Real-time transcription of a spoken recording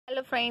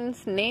Hello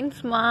friends, నేను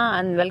సుమా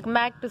and welcome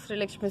back to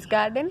Srilakshmi's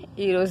garden.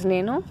 ఈరోజు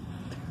నేను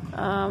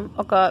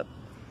ఒక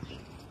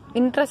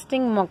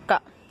ఇంట్రెస్టింగ్ మొక్క,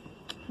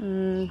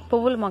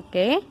 పువ్వుల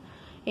మొక్కే.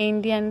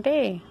 ఏంటి అంటే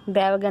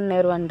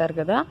దేవగన్నేరు అంటారు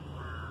కదా,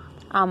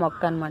 ఆ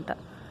మొక్క అన్నమాట.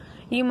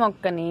 ఈ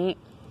మొక్కని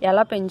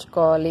ఎలా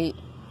పెంచుకోవాలి,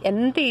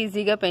 ఎంత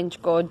ఈజీగా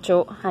పెంచుకోవచ్చు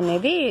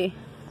అనేది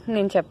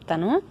నేను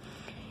చెప్తాను.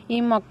 ఈ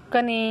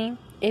మొక్కని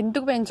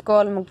ఎందుకు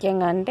పెంచుకోవాలి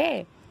ముఖ్యంగా అంటే,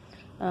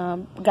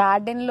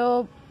 గార్డెన్లో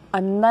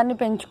అందాన్ని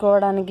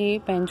పెంచుకోవడానికి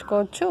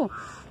పెంచుకోవచ్చు.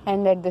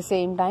 And at the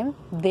same time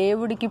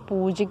దేవుడికి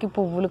పూజకి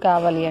పువ్వులు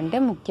కావాలి అంటే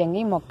ముఖ్యంగా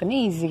ఈ మొక్కని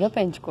ఈజీగా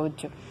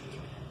పెంచుకోవచ్చు.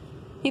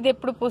 ఇది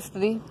ఎప్పుడు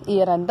పూస్తుంది?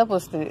 ఇయర్ అంతా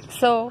పూస్తుంది.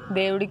 సో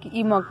దేవుడికి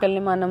ఈ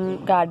మొక్కల్ని మనం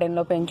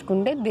గార్డెన్లో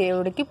పెంచుకుంటే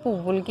దేవుడికి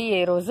పువ్వులకి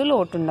ఏ రోజు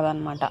లోటు ఉండదు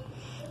అనమాట.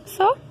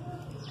 సో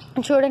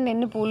చూడండి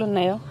ఎన్ని పూలు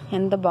ఉన్నాయో,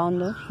 ఎంత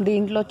బాగుందో.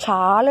 దీంట్లో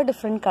చాలా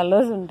డిఫరెంట్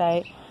కలర్స్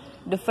ఉంటాయి,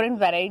 డిఫరెంట్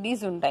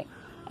వెరైటీస్ ఉంటాయి.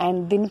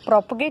 అండ్ దీన్ని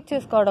ప్రొపగేట్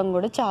చేసుకోవడం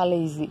కూడా చాలా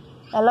ఈజీ.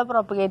 ఎలా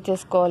ప్రొపగేట్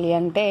చేసుకోవాలి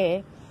అంటే,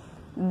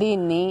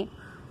 దీన్ని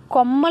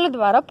కొమ్మల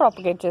ద్వారా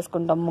ప్రొపగేట్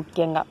చేసుకుంటాం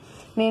ముఖ్యంగా.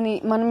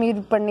 మనం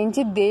ఇప్పటి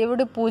నుంచి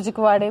దేవుడి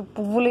పూజకు వాడే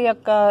పువ్వుల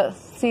యొక్క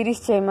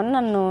సిరీస్ చేయమని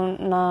నన్ను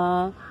నా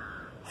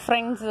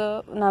ఫ్రెండ్స్,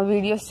 నా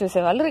వీడియోస్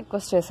చూసేవాళ్ళు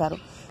రిక్వెస్ట్ చేశారు.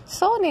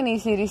 సో నేను ఈ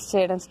సిరీస్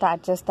చేయడం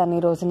స్టార్ట్ చేస్తాను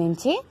ఈ రోజు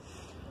నుంచి.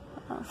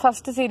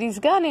 ఫస్ట్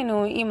సిరీస్గా నేను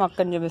ఈ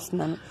మొక్కను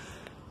చూపిస్తున్నాను.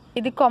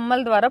 ఇది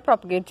కొమ్మల ద్వారా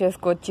ప్రొపగేట్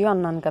చేసుకోవచ్చు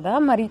అన్నాను కదా.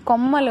 మరి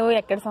కొమ్మలు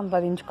ఎక్కడ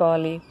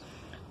సంపాదించుకోవాలి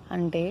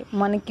అంటే,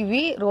 మనకి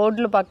ఇవి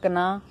రోడ్ల పక్కన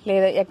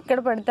లేదా ఎక్కడ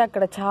పడితే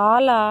అక్కడ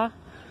చాలా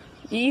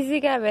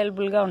ఈజీగా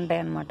అవైలబుల్గా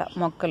ఉంటాయి అన్నమాట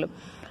మొక్కలు.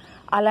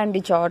 అలాంటి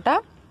చోట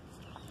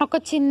ఒక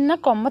చిన్న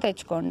కొమ్మ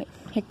తెచ్చుకోండి.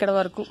 ఇక్కడ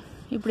వరకు,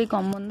 ఇప్పుడు ఈ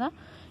కొమ్మ ఉందా,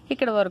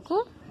 ఇక్కడ వరకు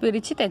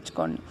విరిచి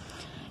తెచ్చుకోండి.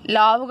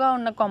 లావుగా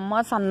ఉన్న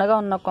కొమ్మ, సన్నగా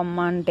ఉన్న కొమ్మ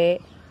అంటే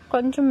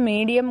కొంచెం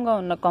మీడియంగా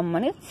ఉన్న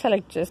కొమ్మని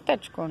సెలెక్ట్ చేసి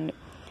తెచ్చుకోండి.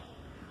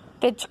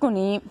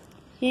 తెచ్చుకుని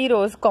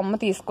ఈరోజు కొమ్మ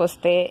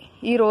తీసుకొస్తే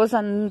ఈ రోజు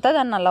అంతా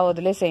దాన్ని అలా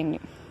వదిలేసేయండి.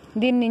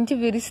 దీని నుంచి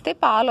విరిస్తే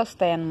పాలు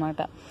వస్తాయి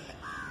అన్నమాట.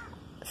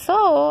 సో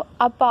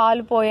ఆ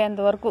పాలు పోయేంత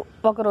వరకు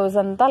ఒక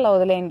రోజంతా అలా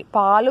వదిలేయండి.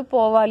 పాలు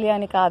పోవాలి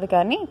అని కాదు,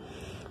 కానీ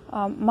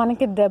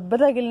మనకి దెబ్బ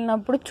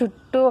తగిలినప్పుడు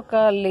చుట్టూ ఒక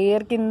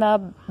లేయర్ కింద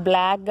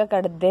బ్లాక్గా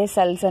కడితే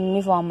సెల్స్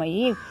అన్నీ ఫామ్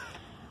అయ్యి,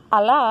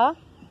 అలా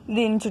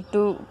దీని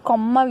చుట్టూ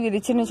కొమ్మ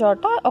విరిచిన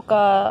చోట ఒక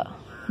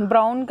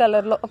బ్రౌన్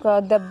కలర్లో ఒక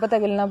దెబ్బ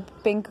తగిలిన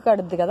పెంకు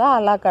కడుద్ది కదా,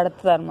 అలా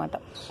కడుతుంది అనమాట.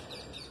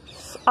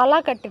 అలా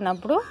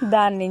కట్టినప్పుడు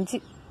దాని నుంచి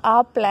ఆ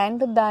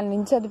ప్లాంట్ దాని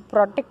నుంచి అది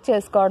ప్రొటెక్ట్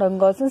చేసుకోవడం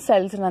కోసం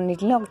సెల్స్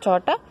అన్నిటిని ఒక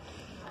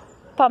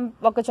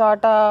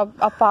చోట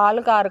ఆ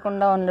పాలు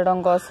కారకుండా ఉండడం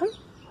కోసం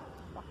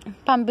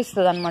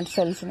పంపిస్తుంది అనమాట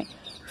సెల్స్ని.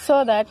 సో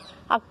దట్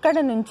అక్కడ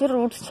నుంచి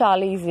రూట్స్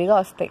చాలా ఈజీగా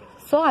వస్తాయి.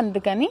 సో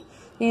అందుకని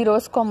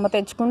ఈరోజు కొమ్మ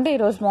తెచ్చుకుంటే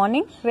ఈరోజు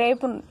మార్నింగ్,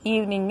 రేపు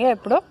ఈవినింగ్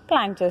ఎప్పుడో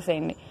ప్లాంట్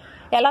చేసేయండి.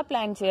 ఎలా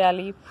ప్లాంట్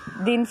చేయాలి?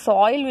 దీని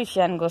సాయిల్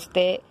విషయానికి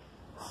వస్తే,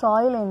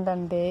 సాయిల్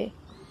ఏంటంటే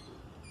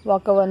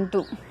ఒక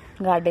వంతు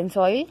గార్డెన్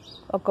సాయిల్,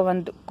 ఒక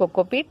వంతు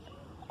కోకోపీట్,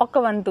 ఒక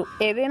వంతు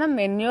ఏదైనా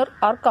మెన్యూర్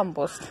ఆర్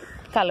కంపోస్ట్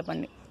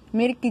కలపండి.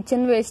 మీరు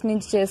కిచెన్ వేస్ట్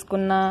నుంచి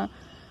చేసుకున్న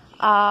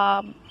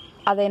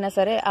అదైనా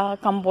సరే, ఆ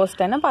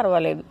కంపోస్ట్ అయినా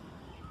పర్వాలేదు.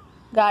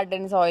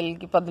 గార్డెన్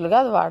సాయిల్కి బదులుగా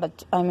అది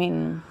వాడచ్చు.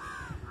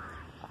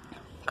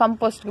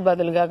 కంపోస్ట్కి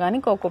బదులుగా కానీ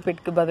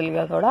కోకోపీట్కి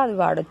బదులుగా కూడా అది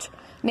వాడచ్చు.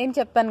 నేను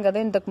చెప్పాను కదా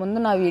ఇంతకుముందు,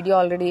 నా వీడియో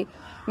ఆల్రెడీ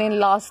నేను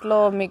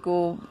లాస్ట్లో మీకు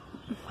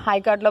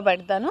హైకార్ట్లో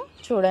పెడతాను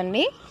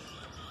చూడండి.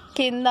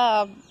 కింద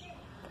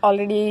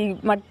ఆల్రెడీ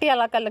మట్టి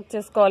ఎలా కలెక్ట్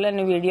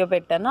చేసుకోవాలని వీడియో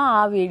పెట్టాను. ఆ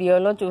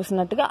వీడియోలో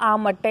చూసినట్టుగా ఆ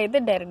మట్టి అయితే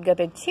డైరెక్ట్గా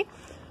తెచ్చి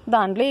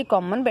దాంట్లో ఈ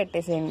కొమ్మను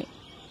పెట్టేసేయండి.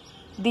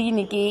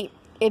 దీనికి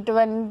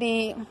ఎటువంటి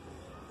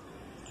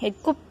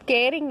ఎక్కువ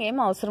కేరింగ్ ఏం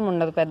అవసరం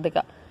ఉండదు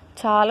పెద్దగా,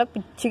 చాలా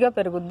పిచ్చిగా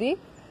పెరుగుద్ది.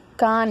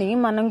 కానీ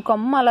మనం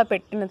కొమ్మ అలా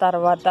పెట్టిన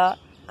తర్వాత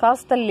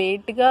కాస్త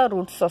లేట్గా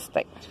రూట్స్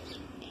వస్తాయి.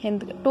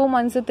 ఎందుకు 2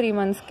 months 3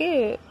 monthsకి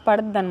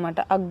పడుద్ది అనమాట.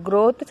 ఆ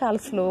గ్రోత్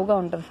చాలా స్లోగా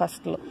ఉంటుంది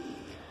ఫస్ట్లో.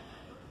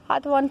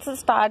 అది వన్స్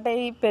స్టార్ట్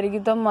అయ్యి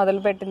పెరుగుతాం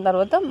మొదలుపెట్టిన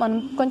తర్వాత మనం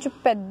కొంచెం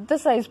పెద్ద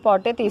సైజ్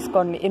పాటే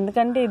తీసుకోండి.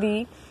 ఎందుకంటే ఇది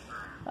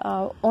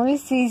ఓన్లీ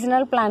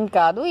సీజనల్ ప్లాంట్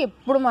కాదు,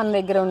 ఎప్పుడు మన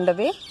దగ్గర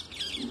ఉండదు.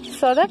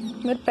 సో దట్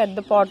మీరు పెద్ద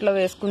పాట్లో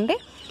వేసుకుంటే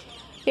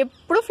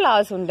ఎప్పుడు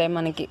ఫ్లవర్స్ ఉంటాయి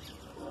మనకి.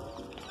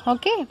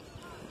 ఓకే,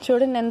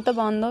 చూడండి ఎంత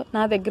బాగుందో.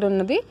 నా దగ్గర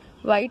ఉన్నది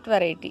వైట్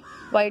వెరైటీ,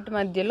 వైట్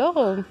మధ్యలో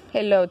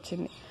ఎల్లో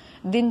వచ్చింది.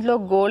 దీంట్లో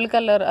గోల్డ్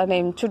కలర్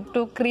అదే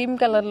చుట్టూ క్రీమ్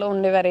కలర్లో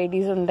ఉండే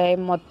వెరైటీస్ ఉంటాయి,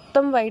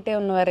 మొత్తం వైటే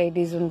ఉన్న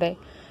వెరైటీస్ ఉంటాయి,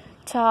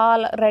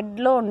 చాలా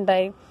రెడ్లో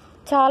ఉంటాయి,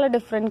 చాలా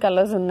డిఫరెంట్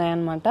కలర్స్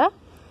ఉన్నాయన్నమాట.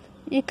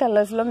 ఈ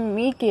కలర్స్లో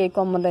మీకు ఏ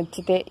కొమ్మ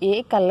నచ్చితే, ఏ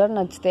కలర్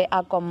నచ్చితే ఆ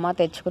కొమ్మ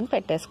తెచ్చుకొని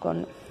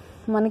పెట్టేసుకోండి.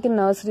 మనకి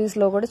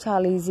నర్సరీస్లో కూడా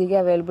చాలా ఈజీగా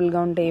అవైలబుల్గా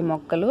ఉంటాయి ఈ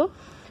మొక్కలు.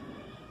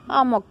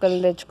 ఆ మొక్కలు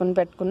తెచ్చుకొని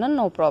పెట్టుకున్నా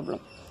నో ప్రాబ్లం.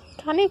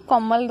 కానీ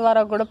కొమ్మల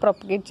ద్వారా కూడా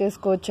ప్రొపగేట్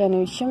చేసుకోవచ్చు అనే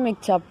విషయం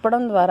మీకు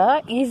చెప్పడం ద్వారా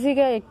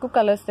ఈజీగా ఎక్కువ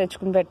కలర్స్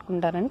తెచ్చుకుని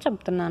పెట్టుకుంటారని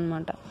చెప్తున్నాను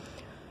అనమాట.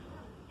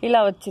 ఇలా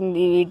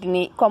వచ్చింది.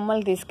 వీటిని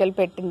కొమ్మలు తీసుకెళ్ళి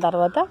పెట్టిన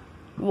తర్వాత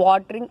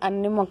వాటరింగ్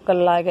అన్ని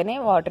మొక్కల్లాగానే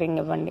వాటరింగ్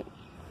ఇవ్వండి.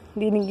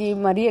 దీనికి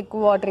మరీ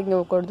ఎక్కువ వాటరింగ్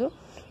ఇవ్వకూడదు,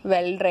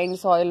 వెల్ డ్రైన్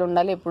సాయిల్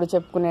ఉండాలి. ఎప్పుడు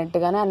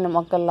చెప్పుకునేట్టుగానే అన్ని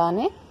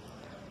మొక్కల్లానే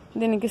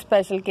దీనికి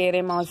స్పెషల్ కేర్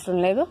ఏం అవసరం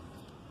లేదు.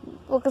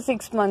 ఒక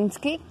 6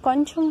 monthsకి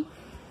కొంచెం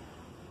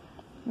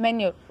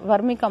మెన్యూర్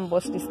వర్మీ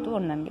కంపోస్ట్ ఇస్తూ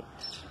ఉండండి.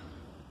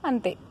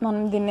 అంతే,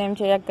 మనం దీన్ని ఏం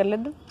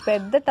చేయక్కర్లేదు.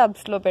 పెద్ద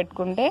టబ్స్లో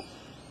పెట్టుకుంటే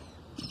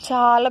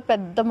చాలా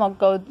పెద్ద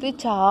మొక్క అవుతుంది,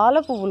 చాలా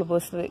పువ్వులు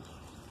పోస్తుంది.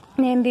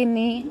 నేను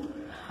దీన్ని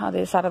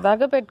అదే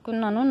సరదాగా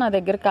పెట్టుకున్నాను. నా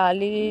దగ్గర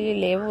ఖాళీ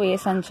లేవు ఏ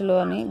సంచులో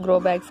అని, గ్రో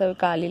బ్యాగ్స్ అవి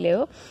ఖాళీ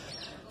లేవు.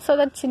 సో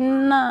దట్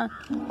చిన్న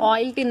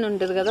ఆయిల్ టిన్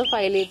ఉంటుంది కదా,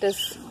 5 liters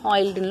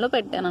ఆయిల్ టిన్లో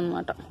పెట్టాను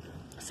అనమాట.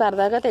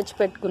 సరదాగా తెచ్చి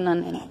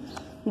పెట్టుకున్నాను నేను.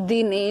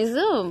 దీని ఏజ్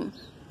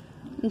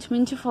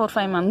ఇంచుమించు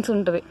 4-5 months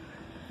ఉంటుంది.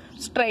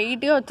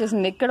 స్ట్రైట్గా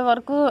వచ్చేసింది. ఇక్కడ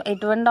వరకు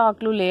ఎటువంటి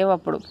ఆకులు లేవు.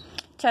 అప్పుడు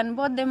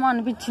చనిపోద్దేమో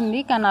అనిపించింది,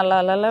 కానీ అలా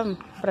అలా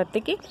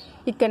బ్రతికి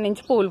ఇక్కడి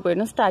నుంచి పూలు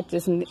పోయడం స్టార్ట్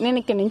చేసింది. నేను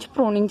ఇక్కడి నుంచి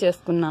ప్రూనింగ్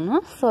చేసుకున్నాను.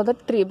 సో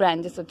దట్ 3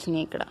 branches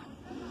వచ్చినాయి ఇక్కడ.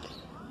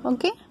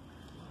 ఓకే,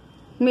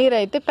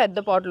 మీరైతే పెద్ద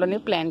పాట్లోనే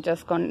ప్లాంట్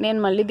చేసుకోండి. నేను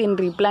మళ్ళీ దీన్ని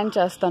రీప్లాంట్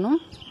చేస్తాను.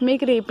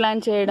 మీకు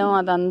రీప్లాంట్ చేయడం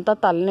అదంతా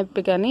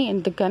తలనొప్పి కానీ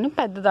ఎందుకు కానీ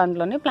పెద్ద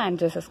దాంట్లోనే ప్లాంట్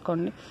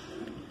చేసేసుకోండి.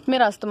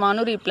 మీరు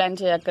అస్తమాను రీప్లాంట్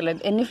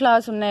చేయక్కర్లేదు. ఎన్ని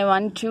ఫ్లవర్స్ ఉన్నాయి?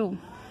 1 2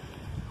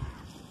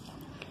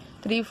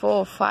 3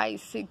 4 5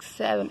 6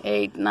 7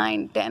 8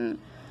 9 10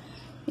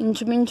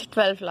 ఇంచుమించు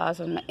 12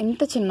 ఫ్లవర్స్ ఉన్నాయి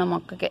ఇంత చిన్న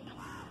మొక్కకే.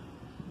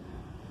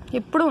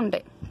 ఎప్పుడు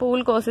ఉంటాయి,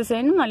 పువ్వులు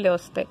కోసేసేయండి, మళ్ళీ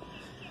వస్తాయి.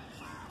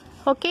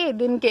 ఓకే,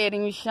 దీని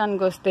కేరింగ్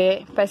విషయానికి వస్తే,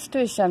 పెస్ట్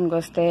విషయానికి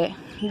వస్తే,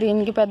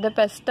 దీనికి పెద్ద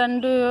పెస్ట్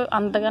అంటూ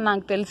అంతగా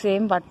నాకు తెలిసి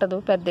ఏం పట్టదు,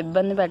 పెద్ద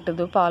ఇబ్బంది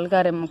పెట్టదు. పాలు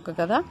కారే మొక్క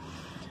కదా.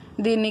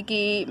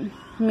 దీనికి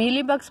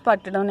మీలీ బగ్స్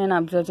పట్టడం నేను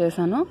అబ్జర్వ్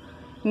చేశాను.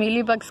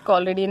 మీలీ బగ్స్కి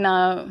ఆల్రెడీ నా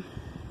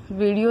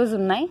వీడియోస్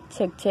ఉన్నాయి,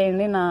 చెక్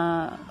చేయండి. నా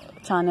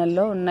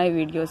ఛానల్లో ఉన్నాయి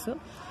వీడియోస్.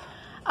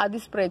 అది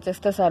స్ప్రే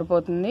చేస్తే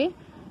సరిపోతుంది.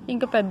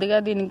 ఇంకా పెద్దగా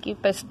దీనికి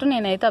పెస్ట్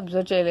నేనైతే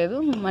అబ్జర్వ్ చేయలేదు.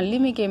 మళ్ళీ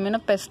మీకు ఏమైనా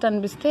పెస్ట్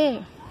అనిపిస్తే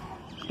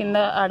కింద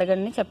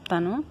అడగండి,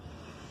 చెప్తాను.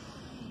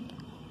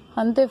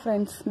 అంతే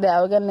ఫ్రెండ్స్,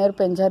 దేవగన్నేరు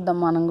పెంచేద్దాం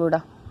మనం కూడా.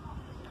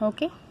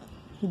 ఓకే,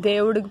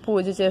 దేవుడికి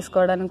పూజ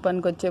చేసుకోవడానికి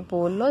పనికొచ్చే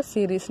పువ్వుల్లో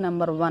సిరీస్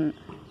నెంబర్ 1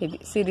 ఇది.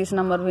 సిరీస్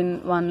నెంబర్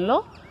 1లో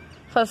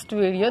ఫస్ట్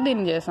వీడియో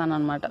దీన్ని చేశాను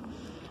అనమాట.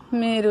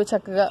 మీరు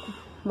చక్కగా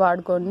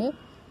వాడుకోండి,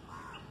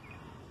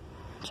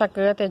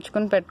 చక్కగా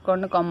తెచ్చుకొని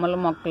పెట్టుకోండి కొమ్మలు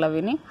మొక్కలు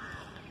అవిని.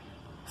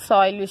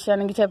 సాయిల్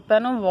విషయానికి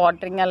చెప్పాను,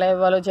 వాటరింగ్ ఎలా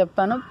ఇవ్వాలో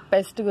చెప్పాను,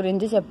 పెస్ట్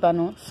గురించి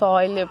చెప్పాను,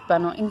 సాయిల్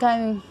చెప్పాను. ఇంకా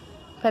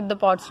పెద్ద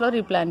పాట్స్లో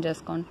రీప్లాంట్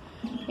చేసుకోండి.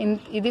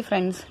 ఇది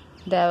ఫ్రెండ్స్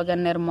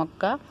దేవగన్నేరు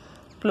మొక్క,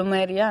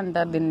 ప్లుమేరియా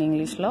అంటారు దీన్ని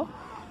ఇంగ్లీష్లో.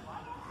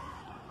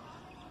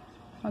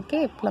 ఓకే,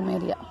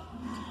 ప్లుమేరియా.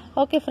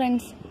 ఓకే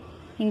ఫ్రెండ్స్,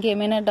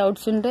 ఇంకేమైనా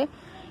డౌట్స్ ఉంటే,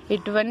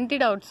 ఎటువంటి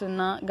డౌట్స్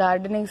ఉన్నా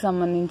గార్డెనింగ్కి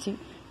సంబంధించి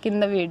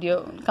కింద వీడియో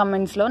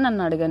కమెంట్స్లో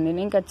నన్ను అడగండి.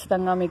 నేను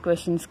ఖచ్చితంగా మీ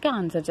క్వశ్చన్స్కి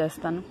ఆన్సర్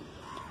చేస్తాను.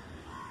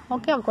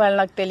 ఓకే, ఒకవేళ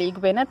నాకు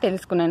తెలియకపోయినా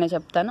తెలుసుకునేనే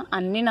చెప్తాను.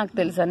 అన్నీ నాకు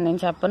తెలుసు అని నేను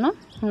చెప్పను.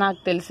 నాకు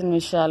తెలిసిన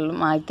విషయాలు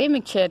అయితే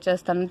మీకు షేర్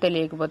చేస్తాను,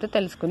 తెలియకపోతే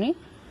తెలుసుకుని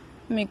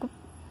మీకు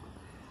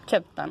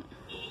చెప్తాను.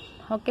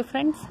 Okay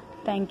friends,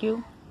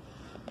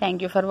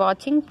 thank you for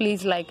watching.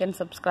 Please like and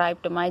subscribe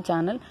to my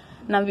channel.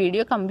 నా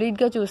వీడియో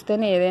కంప్లీట్గా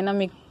చూస్తేనే ఏదైనా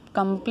మీకు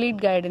కంప్లీట్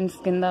గైడెన్స్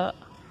కింద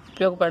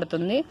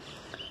ఉపయోగపడుతుంది.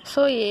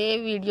 సో ఏ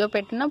వీడియో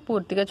పెట్టినా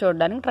పూర్తిగా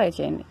చూడడానికి ట్రై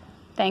చేయండి.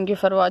 Thank you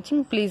for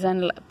watching.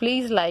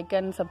 Please like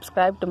and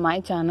subscribe to my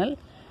channel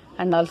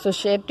and also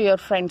share to your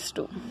friends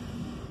too.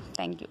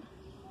 Thank you.